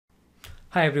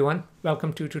Hi everyone,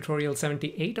 welcome to tutorial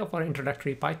 78 of our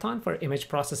introductory Python for image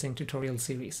processing tutorial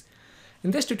series.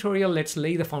 In this tutorial, let's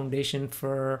lay the foundation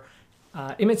for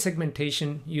image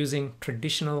segmentation using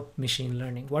traditional machine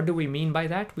learning. What do we mean by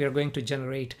that? We are going to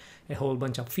generate a whole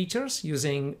bunch of features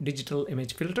using digital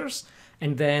image filters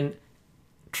and then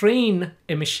train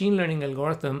a machine learning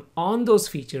algorithm on those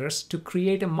features to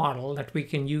create a model that we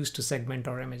can use to segment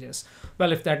our images.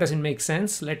 Well, if that doesn't make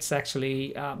sense, let's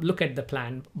actually look at the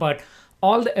plan. But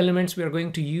all the elements we are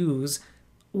going to use,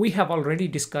 we have already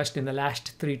discussed in the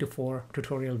last 3 to 4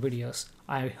 tutorial videos.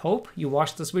 I hope you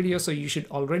watched this video, so you should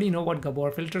already know what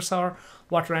Gabor filters are,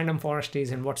 what random forest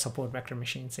is, and what support vector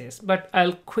machines is. But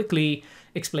I'll quickly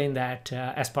explain that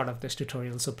as part of this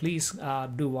tutorial, so please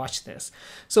do watch this.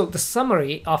 So the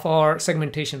summary of our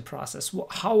segmentation process,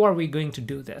 how are we going to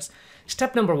do this?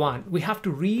 Step number 1, we have to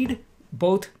read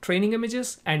both training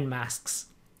images and masks,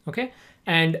 okay?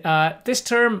 And this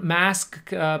term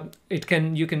mask, you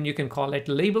can call it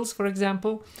labels, for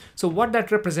example. So what that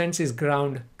represents is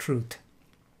ground truth,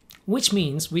 which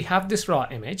means we have this raw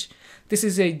image. This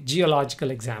is a geological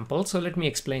example. So let me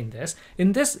explain this.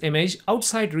 In this image,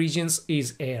 outside regions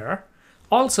is air.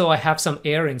 Also, I have some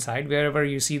air inside wherever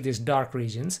you see these dark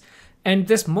regions. And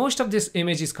most of this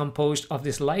image is composed of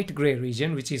this light gray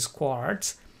region, which is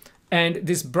quartz. And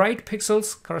these bright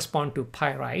pixels correspond to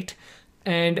pyrite.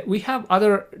 And we have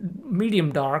other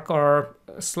medium dark or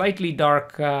slightly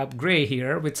dark gray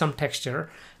here with some texture.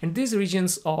 And these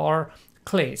regions are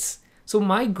clays. So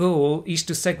my goal is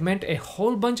to segment a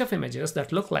whole bunch of images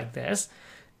that look like this.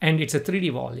 And it's a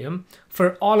 3D volume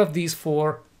for all of these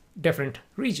 4 different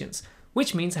regions,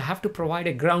 which means I have to provide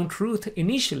a ground truth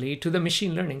initially to the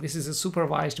machine learning. This is a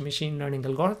supervised machine learning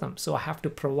algorithm. So I have to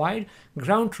provide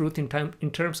ground truth in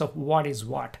terms of what is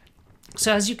what.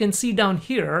 So as you can see down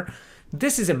here,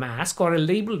 this is a mask or a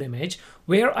labeled image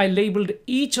where I labeled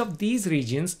each of these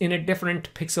regions in a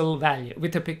different pixel value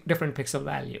with a different pixel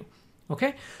value.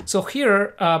 Okay, so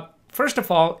here, first of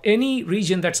all, any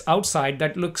region that's outside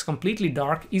that looks completely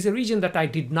dark is a region that I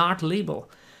did not label.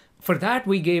 For that,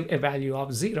 we gave a value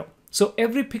of 0. So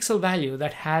every pixel value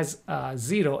that has a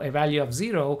value of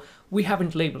 0, we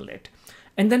haven't labeled it.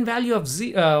 And then value of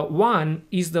 1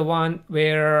 is the one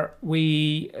where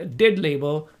we did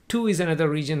label. 2 is another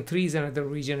region, 3 is another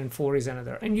region, and 4 is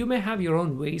another. And you may have your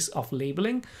own ways of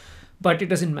labeling, but it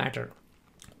doesn't matter.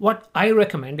 What I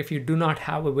recommend if you do not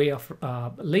have a way of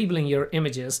labeling your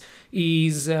images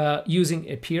is using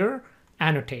appear,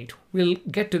 annotate. We'll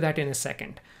get to that in a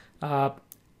second.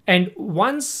 And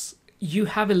once you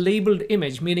have a labeled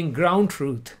image, meaning ground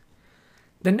truth,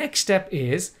 the next step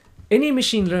is any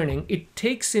machine learning, it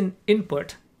takes in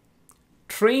input,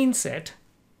 trains it,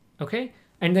 okay,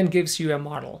 and then gives you a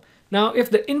model. Now, if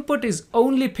the input is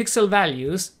only pixel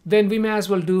values, then we may as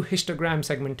well do histogram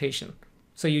segmentation.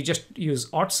 So you just use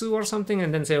OTSU or something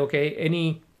and then say, okay,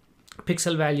 any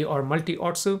pixel value or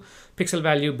multi-OTSU, pixel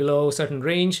value below a certain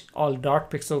range, all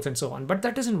dark pixels and so on. But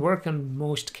that doesn't work in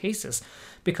most cases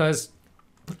because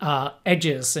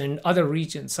edges and other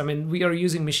regions, I mean, we are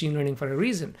using machine learning for a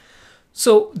reason.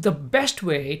 So the best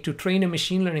way to train a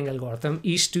machine learning algorithm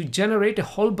is to generate a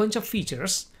whole bunch of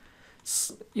features.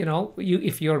 You know,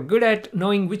 if you're good at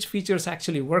knowing which features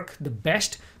actually work the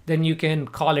best, then you can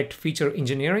call it feature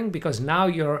engineering, because now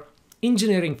you're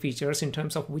engineering features in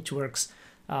terms of which works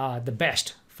the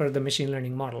best for the machine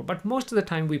learning model. But most of the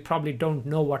time, we probably don't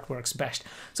know what works best.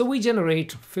 So we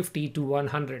generate 50 to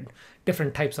 100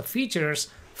 different types of features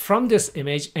from this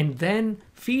image and then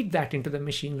feed that into the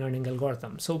machine learning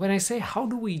algorithm. So when I say, how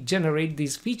do we generate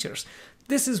these features?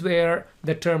 This is where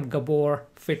the term Gabor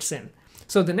fits in.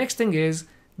 So the next thing is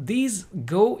these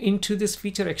go into this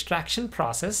feature extraction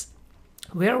process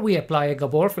where we apply a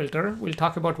Gabor filter. We'll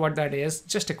talk about what that is.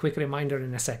 Just a quick reminder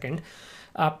in a second.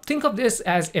 Think of this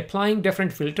as applying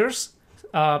different filters.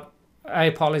 I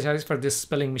apologize for this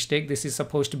spelling mistake. This is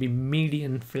supposed to be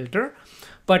median filter.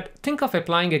 But think of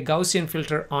applying a Gaussian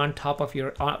filter on top of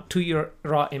your to your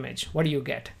raw image. What do you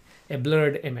get? A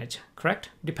blurred image, correct?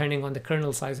 Depending on the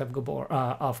kernel size of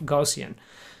Gaussian.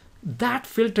 That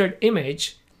filtered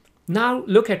image, now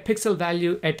look at pixel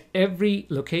value at every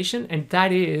location, and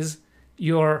that is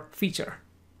your feature.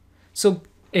 So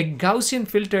a Gaussian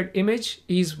filtered image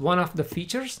is one of the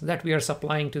features that we are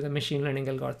supplying to the machine learning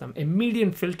algorithm. A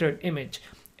median filtered image,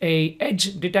 a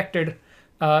edge detected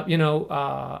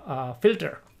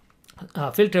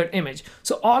filtered image.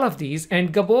 So all of these,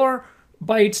 and Gabor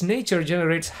by its nature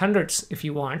generates hundreds, if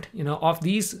you want, of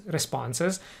these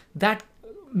responses. That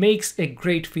makes a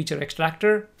great feature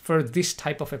extractor for this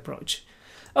type of approach.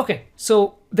 Okay,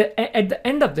 so at the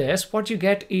end of this, what you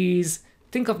get is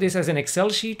think of this as an Excel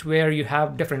sheet where you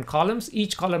have different columns.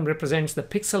 Each column represents the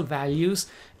pixel values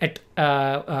at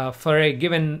for a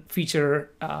given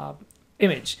feature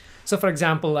image. So for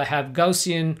example, I have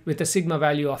Gaussian with a sigma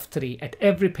value of 3. At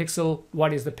every pixel,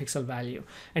 what is the pixel value?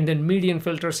 And then median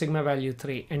filter, sigma value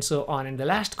 3, and so on. And the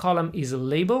last column is a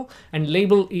label. And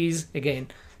label is, again,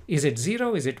 is it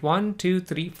 0? Is it 1, 2,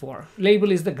 3, 4?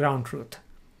 Label is the ground truth.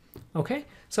 Okay,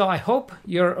 so I hope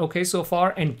you're okay so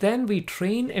far. And then we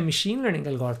train a machine learning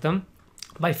algorithm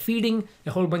by feeding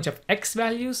a whole bunch of X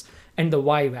values and the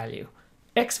Y value.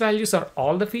 X values are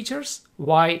all the features.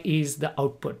 Y is the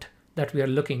output that we are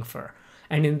looking for.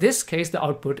 And in this case, the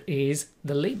output is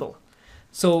the label.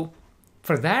 So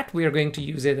for that, we are going to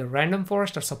use either random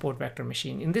forest or support vector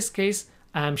machine. In this case,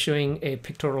 I'm showing a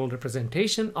pictorial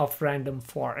representation of random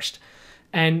forest.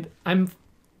 And I'm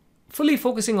fully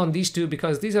focusing on these two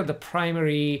because these are the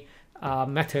primary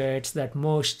methods that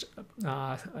most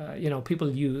people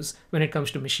use when it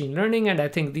comes to machine learning, and I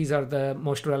think these are the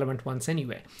most relevant ones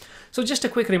anyway. So just a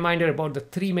quick reminder about the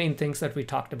 3 main things that we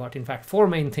talked about. In fact, 4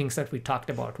 main things that we talked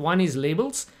about. One is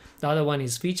labels, the other one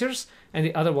is features, and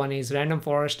the other one is random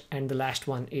forest, and the last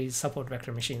one is support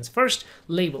vector machines. First,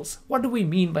 labels. What do we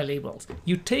mean by labels?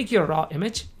 You take your raw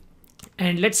image,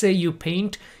 and let's say you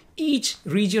paint each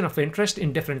region of interest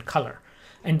in different color,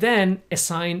 and then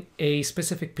assign a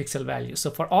specific pixel value.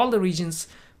 So for all the regions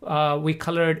we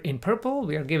colored in purple,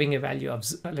 we are giving a value of,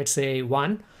 let's say,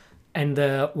 1. And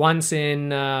the ones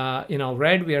in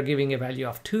red, we are giving a value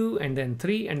of 2, and then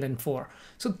 3, and then 4.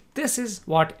 So this is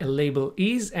what a label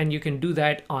is, and you can do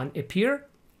that on Appear.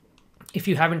 If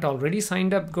you haven't already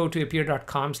signed up, go to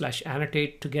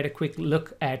appear.com/annotate to get a quick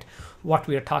look at what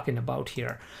we are talking about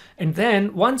here. And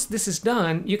then once this is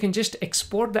done, you can just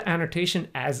export the annotation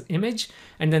as image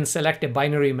and then select a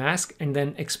binary mask and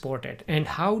then export it. And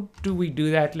how do we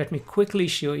do that? Let me quickly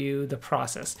show you the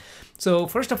process. So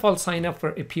first of all, sign up for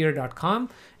appear.com,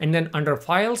 and then under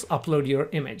files, upload your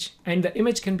image. And the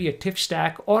image can be a TIFF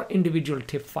stack or individual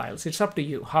TIFF files. It's up to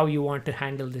you how you want to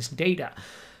handle this data.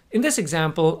 In this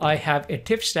example, I have a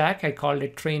TIFF stack. I called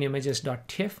it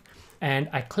trainimages.tiff, and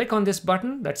I click on this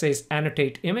button that says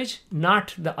annotate image,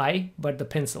 not the eye, but the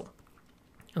pencil.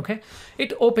 Okay,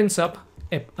 it opens up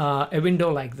a window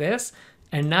like this,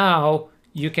 and now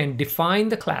you can define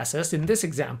the classes. In this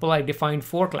example, I defined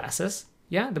 4 classes.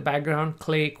 Yeah, the background,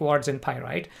 clay, quartz, and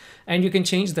pyrite, and you can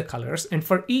change the colors. And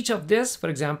for each of this, for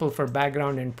example, for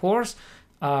background and pores,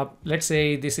 let's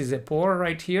say this is a pore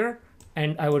right here,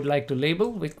 and I would like to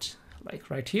label, which like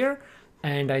right here,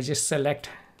 and I just select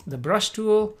the brush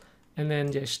tool, and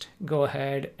then just go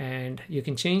ahead, and you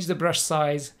can change the brush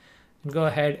size and go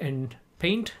ahead and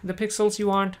paint the pixels you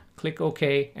want, click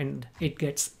OK, and it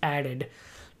gets added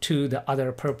to the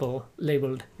other purple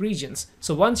labeled regions.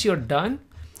 So once you're done,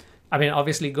 I mean,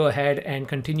 obviously go ahead and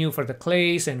continue for the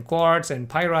clays and quartz and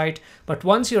pyrite, but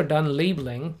once you're done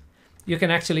labeling, you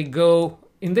can actually go.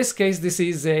 In this case, this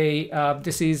is a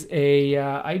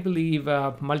I believe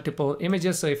multiple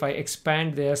images. So if I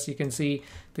expand this, you can see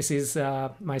this is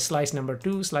my slice number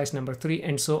 2, slice number 3,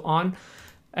 and so on.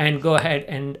 And go ahead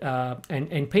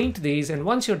and paint these. And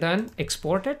once you're done,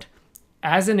 export it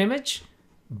as an image,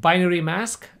 binary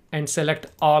mask, and select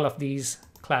all of these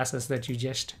classes that you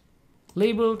just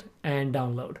labeled and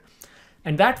download.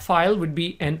 And that file would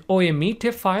be an OME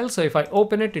TIFF file. So if I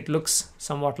open it, it looks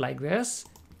somewhat like this.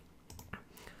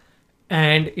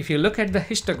 And if you look at the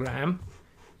histogram,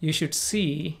 you should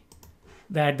see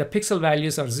that the pixel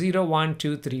values are 0, 1,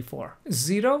 2, 3, 4.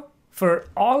 0 for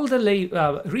all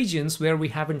the regions where we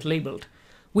haven't labeled.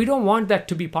 We don't want that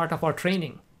to be part of our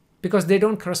training because they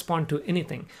don't correspond to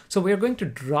anything. So we're going to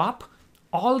drop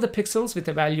all the pixels with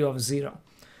a value of 0.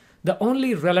 The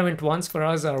only relevant ones for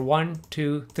us are 1,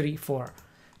 2, 3, 4.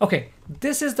 Okay,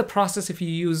 this is the process if you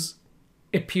use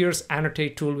Appear's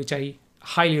Annotate tool, which I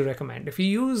highly recommend. If you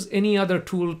use any other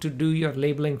tool to do your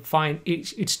labeling, fine,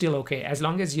 it's still okay, as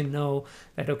long as you know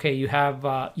that, okay, you have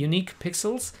unique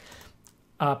pixels,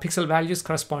 pixel values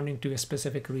corresponding to a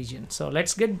specific region. So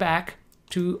let's get back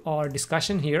to our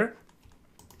discussion here.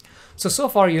 So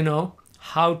far you know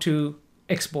how to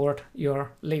export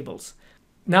your labels.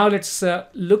 Now let's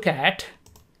look at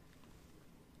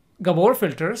Gabor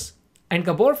filters. And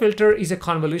Gabor filter is a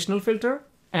convolutional filter,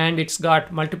 and it's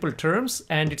got multiple terms,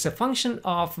 and it's a function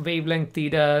of wavelength,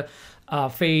 theta,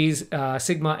 phase,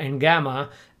 sigma, and gamma.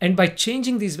 And by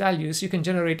changing these values, you can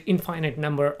generate infinite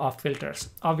number of filters.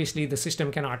 Obviously, the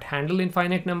system cannot handle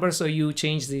infinite numbers, so you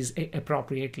change these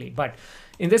appropriately. But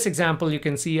in this example, you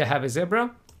can see I have a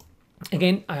zebra.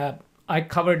 Again, I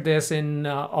covered this in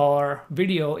our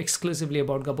video exclusively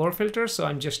about Gabor filters, so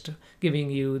I'm just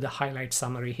giving you the highlight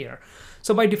summary here.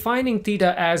 So by defining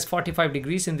theta as 45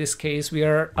 degrees in this case, we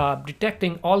are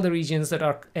detecting all the regions that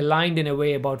are aligned in a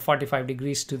way about 45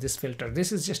 degrees to this filter.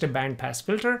 This is just a bandpass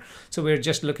filter. So we're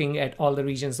just looking at all the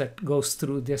regions that goes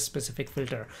through this specific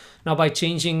filter. Now by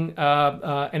changing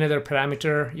another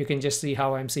parameter, you can just see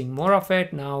how I'm seeing more of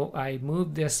it. Now I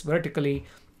move this vertically.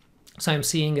 So I'm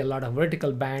seeing a lot of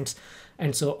vertical bands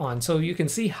and so on. So you can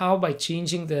see how by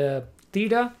changing the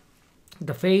theta,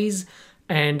 the phase,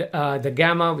 and the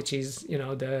gamma, which is, you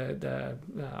know, the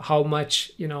how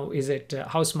much, you know, is it,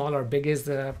 how small or big is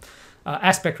the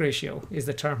aspect ratio is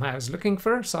the term I was looking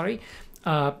for, sorry.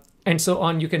 And so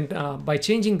on, you can, by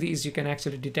changing these, you can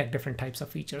actually detect different types of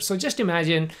features. So just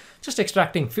imagine just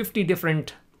extracting 50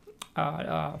 different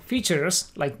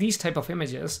features like these type of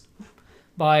images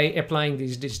by applying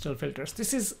these digital filters.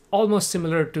 This is almost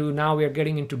similar to, now we are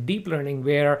getting into deep learning,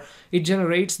 where it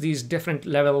generates these different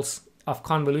levels of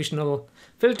convolutional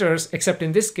filters, except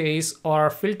in this case, our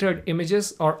filtered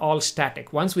images are all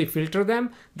static. Once we filter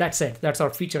them, that's it. That's our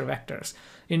feature vectors.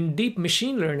 In deep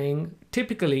machine learning,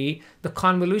 typically the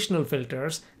convolutional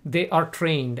filters, they are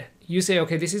trained. You say,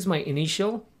 okay, this is my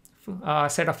initial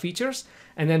set of features,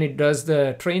 and then it does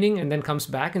the training and then comes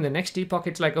back in the next epoch.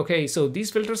 It's like, okay, so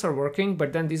these filters are working,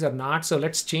 but then these are not. So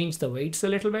let's change the weights a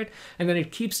little bit. And then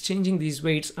it keeps changing these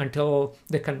weights until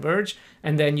they converge.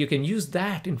 And then you can use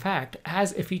that, in fact,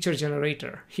 as a feature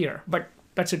generator here. But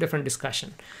that's a different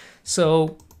discussion.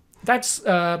 So that's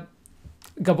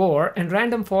Gabor. And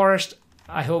random forest,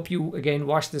 I hope you, again,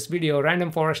 watch this video.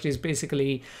 Random forest is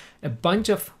basically a bunch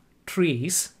of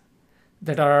trees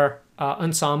that are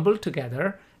ensembled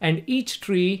together, and each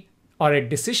tree or a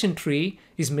decision tree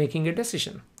is making a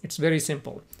decision. It's very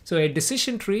simple. So a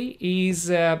decision tree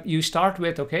is, you start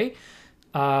with, okay,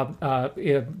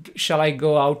 shall I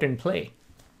go out and play?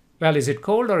 Well, is it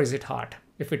cold or is it hot?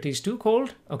 If it is too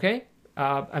cold, okay,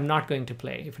 I'm not going to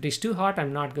play. If it is too hot,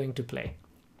 I'm not going to play.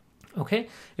 Okay,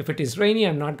 if it is rainy,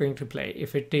 I'm not going to play.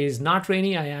 If it is not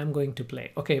rainy, I am going to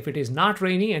play. Okay, if it is not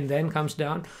rainy and then comes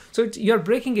down. So you're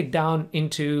breaking it down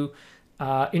into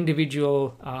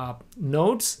individual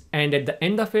nodes, and at the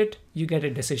end of it, you get a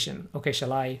decision. Okay,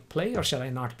 shall I play or shall I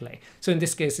not play? So in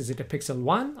this case, is it a pixel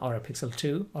 1 or a pixel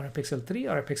 2 or a pixel 3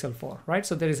 or a pixel 4, right?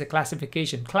 So there is a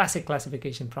classification, classic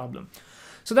classification problem.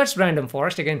 So that's random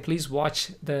forest. Again, please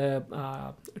watch the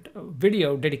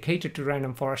video dedicated to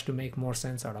random forest to make more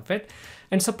sense out of it.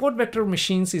 And support vector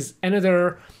machines is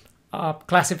another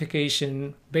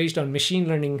classification based on machine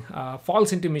learning,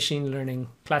 falls into machine learning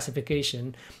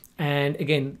classification. And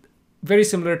again, very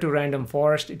similar to random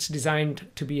forest, it's designed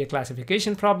to be a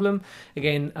classification problem.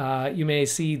 Again, you may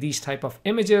see these type of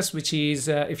images, which is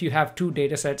if you have two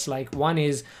data sets, like one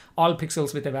is all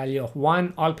pixels with a value of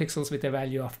 1, all pixels with a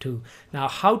value of 2. Now,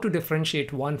 how to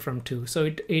differentiate 1 from 2?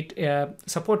 So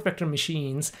support vector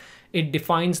machines, it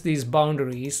defines these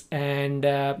boundaries, and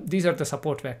these are the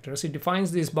support vectors. It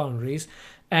defines these boundaries,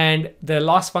 and the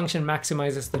loss function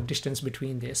maximizes the distance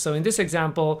between this. So in this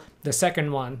example, the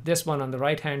second one, this one on the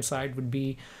right-hand side, would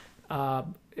be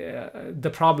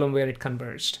the problem where it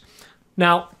converged.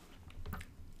 Now,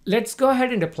 let's go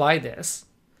ahead and apply this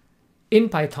in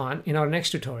Python in our next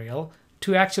tutorial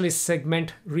to actually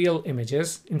segment real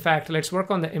images. In fact, let's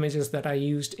work on the images that I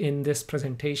used in this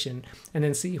presentation and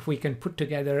then see if we can put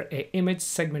together an image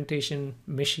segmentation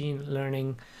machine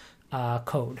learning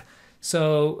code.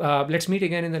 So let's meet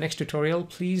again in the next tutorial.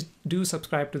 Please do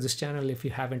subscribe to this channel if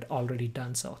you haven't already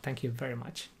done so. Thank you very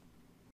much.